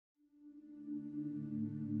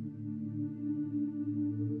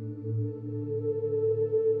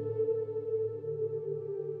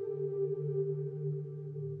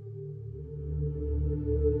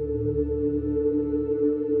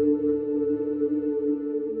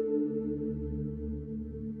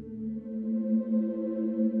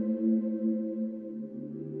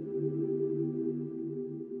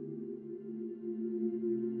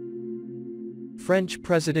French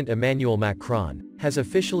President Emmanuel Macron has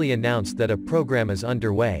officially announced that a program is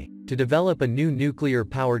underway to develop a new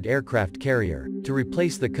nuclear-powered aircraft carrier to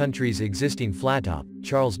replace the country's existing flattop,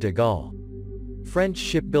 Charles de Gaulle. French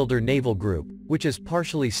shipbuilder Naval Group, which is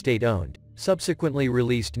partially state-owned, subsequently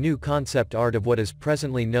released new concept art of what is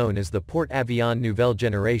presently known as the Porte Avion Nouvelle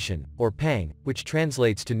Generation, or PANG, which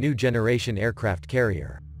translates to New Generation Aircraft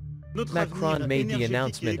Carrier. Macron made the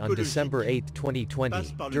announcement on December 8,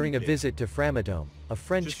 2020, during a visit to Framatome, a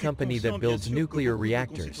French company that builds nuclear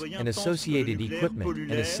reactors and associated equipment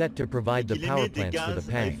and is set to provide the power plants for the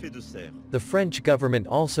PANG. The French government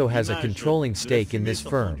also has a controlling stake in this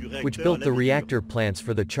firm, which built the reactor plants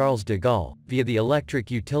for the Charles de Gaulle, via the electric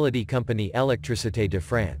utility company Électricité de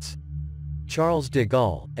France. Charles de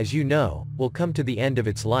Gaulle, as you know, will come to the end of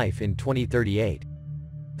its life in 2038.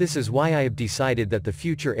 This is why I have decided that the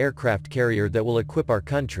future aircraft carrier that will equip our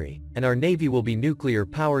country, and our navy will be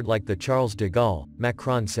nuclear-powered like the Charles de Gaulle,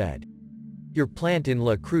 Macron said. Your plant in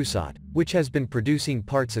Le Creusot, which has been producing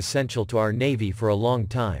parts essential to our navy for a long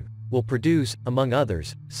time, will produce, among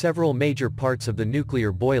others, several major parts of the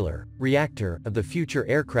nuclear boiler, reactor, of the future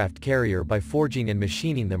aircraft carrier by forging and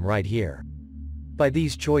machining them right here. By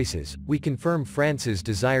these choices, we confirm France's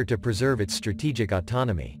desire to preserve its strategic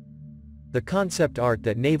autonomy. The concept art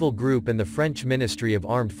that Naval Group and the French Ministry of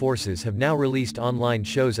Armed Forces have now released online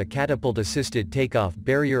shows a catapult-assisted takeoff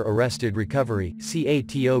barrier-arrested recovery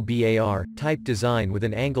 (CATOBAR) type design with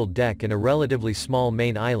an angled deck and a relatively small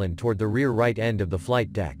main island toward the rear right end of the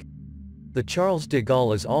flight deck. The Charles de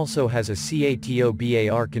Gaulle also has a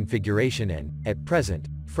CATOBAR configuration and, at present,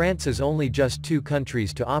 France is only just two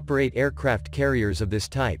countries to operate aircraft carriers of this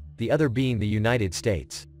type, the other being the United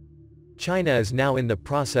States. China is now in the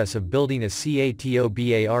process of building a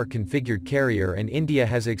CATOBAR configured carrier, and India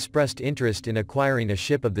has expressed interest in acquiring a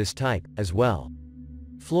ship of this type, as well.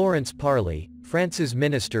 Florence Parly, France's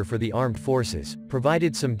Minister for the Armed Forces,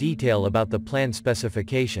 provided some detail about the planned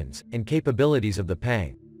specifications and capabilities of the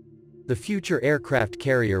PANG. The future aircraft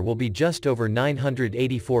carrier will be just over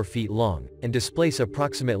 984 feet long, and displace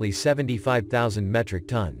approximately 75,000 metric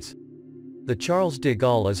tons. The Charles de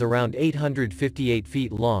Gaulle is around 858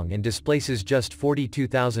 feet long and displaces just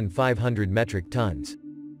 42,500 metric tons.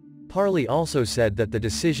 Parly also said that the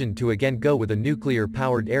decision to again go with a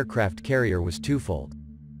nuclear-powered aircraft carrier was twofold.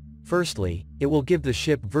 Firstly, it will give the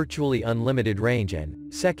ship virtually unlimited range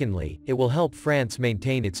and, secondly, it will help France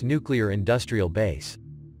maintain its nuclear industrial base.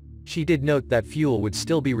 She did note that fuel would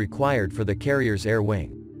still be required for the carrier's air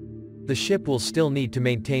wing. The ship will still need to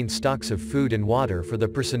maintain stocks of food and water for the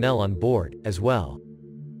personnel on board, as well.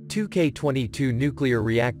 2K-22 nuclear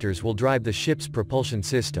reactors will drive the ship's propulsion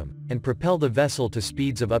system, and propel the vessel to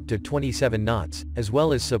speeds of up to 27 knots, as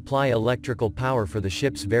well as supply electrical power for the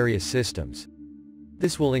ship's various systems.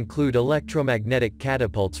 This will include electromagnetic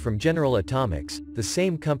catapults from General Atomics, the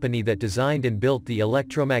same company that designed and built the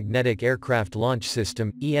Electromagnetic Aircraft Launch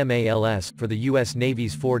System, EMALS, for the U.S.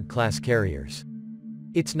 Navy's Ford-class carriers.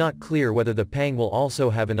 It's not clear whether the PANG will also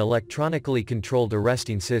have an electronically controlled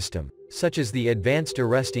arresting system, such as the Advanced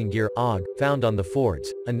Arresting Gear (AUG) found on the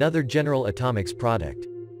Fords, another General Atomics product.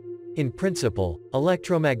 In principle,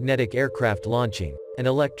 electromagnetic aircraft launching and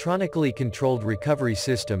electronically controlled recovery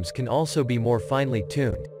systems can also be more finely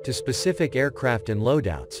tuned to specific aircraft and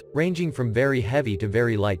loadouts, ranging from very heavy to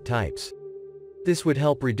very light types. This would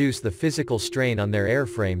help reduce the physical strain on their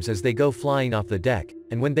airframes as they go flying off the deck,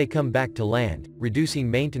 and when they come back to land, reducing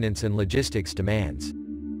maintenance and logistics demands.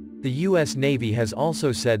 The U.S. Navy has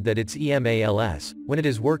also said that its EMALS, when it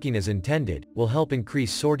is working as intended, will help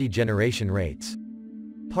increase sortie generation rates.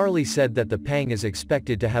 Parly said that the PANG is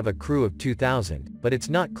expected to have a crew of 2,000, but it's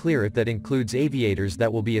not clear if that includes aviators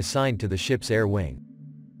that will be assigned to the ship's air wing.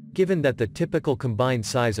 Given that the typical combined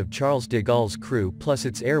size of Charles de Gaulle's crew plus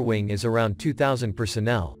its air wing is around 2,000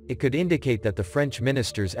 personnel, it could indicate that the French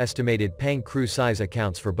minister's estimated PANG crew size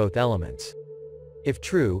accounts for both elements. If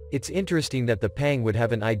true, it's interesting that the PANG would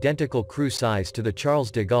have an identical crew size to the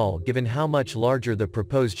Charles de Gaulle given how much larger the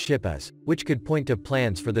proposed ship is, which could point to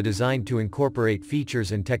plans for the design to incorporate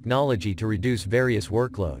features and technology to reduce various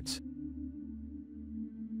workloads.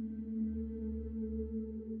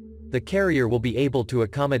 The carrier will be able to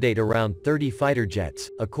accommodate around 30 fighter jets,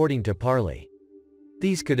 according to Parly.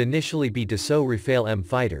 These could initially be Dassault Rafale M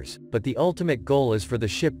fighters, but the ultimate goal is for the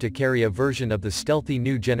ship to carry a version of the stealthy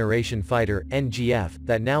New Generation Fighter (NGF)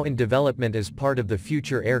 that now in development as part of the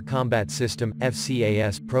Future Air Combat System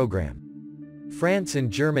 (FCAS) program. France and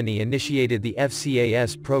Germany initiated the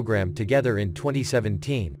FCAS program together in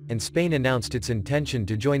 2017, and Spain announced its intention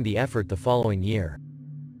to join the effort the following year.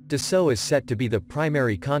 Dassault is set to be the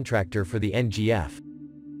primary contractor for the NGF.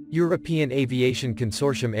 European Aviation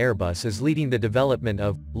Consortium Airbus is leading the development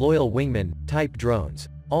of loyal wingman type drones,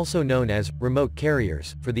 also known as remote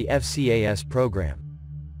carriers, for the FCAS program.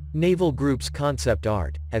 Naval Group's concept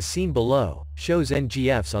art, as seen below, shows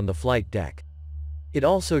NGFs on the flight deck. It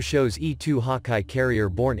also shows E-2 Hawkeye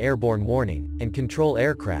carrier-borne airborne warning and control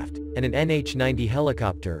aircraft, and an NH-90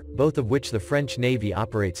 helicopter, both of which the French Navy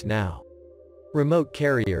operates now. Remote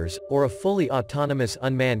carriers, or a fully autonomous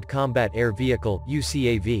unmanned combat air vehicle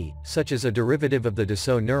 (UCAV), such as a derivative of the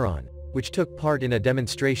Dassault Neuron, which took part in a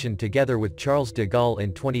demonstration together with Charles de Gaulle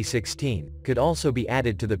in 2016, could also be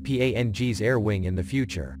added to the PANG's air wing in the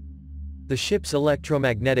future. The ship's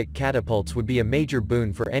electromagnetic catapults would be a major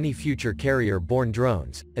boon for any future carrier-borne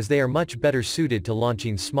drones, as they are much better suited to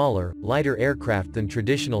launching smaller, lighter aircraft than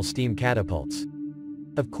traditional steam catapults.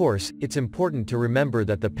 Of course, it's important to remember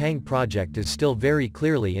that the PANG project is still very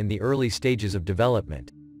clearly in the early stages of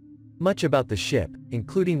development. Much about the ship,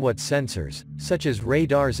 including what sensors, such as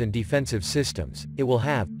radars and defensive systems, it will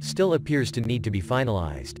have, still appears to need to be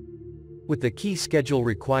finalized. With the key schedule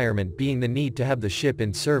requirement being the need to have the ship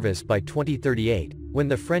in service by 2038, when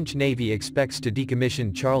the French Navy expects to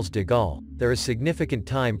decommission Charles de Gaulle, there is significant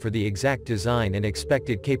time for the exact design and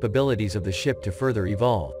expected capabilities of the ship to further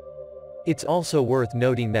evolve. It's also worth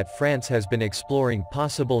noting that France has been exploring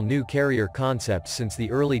possible new carrier concepts since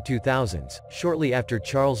the early 2000s, shortly after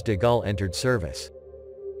Charles de Gaulle entered service.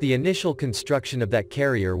 The initial construction of that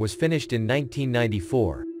carrier was finished in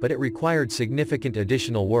 1994, but it required significant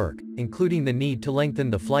additional work, including the need to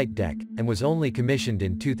lengthen the flight deck, and was only commissioned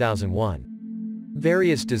in 2001.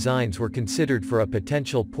 Various designs were considered for a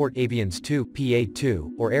potential Porte Avions 2 (PA2)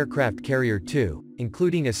 or Aircraft Carrier 2,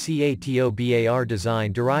 including a CATOBAR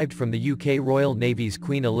design derived from the UK Royal Navy's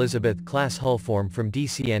Queen Elizabeth-class hullform from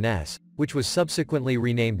DCNS, which was subsequently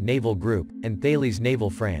renamed Naval Group, and Thales Naval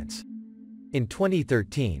France. In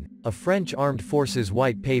 2013, a French Armed Forces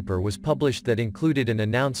white paper was published that included an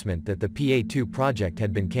announcement that the PA2 project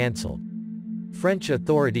had been cancelled. French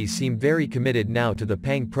authorities seem very committed now to the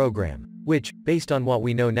PANG program, which, based on what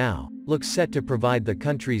we know now, looks set to provide the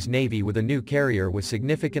country's navy with a new carrier with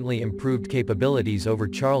significantly improved capabilities over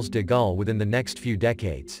Charles de Gaulle within the next few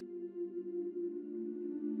decades.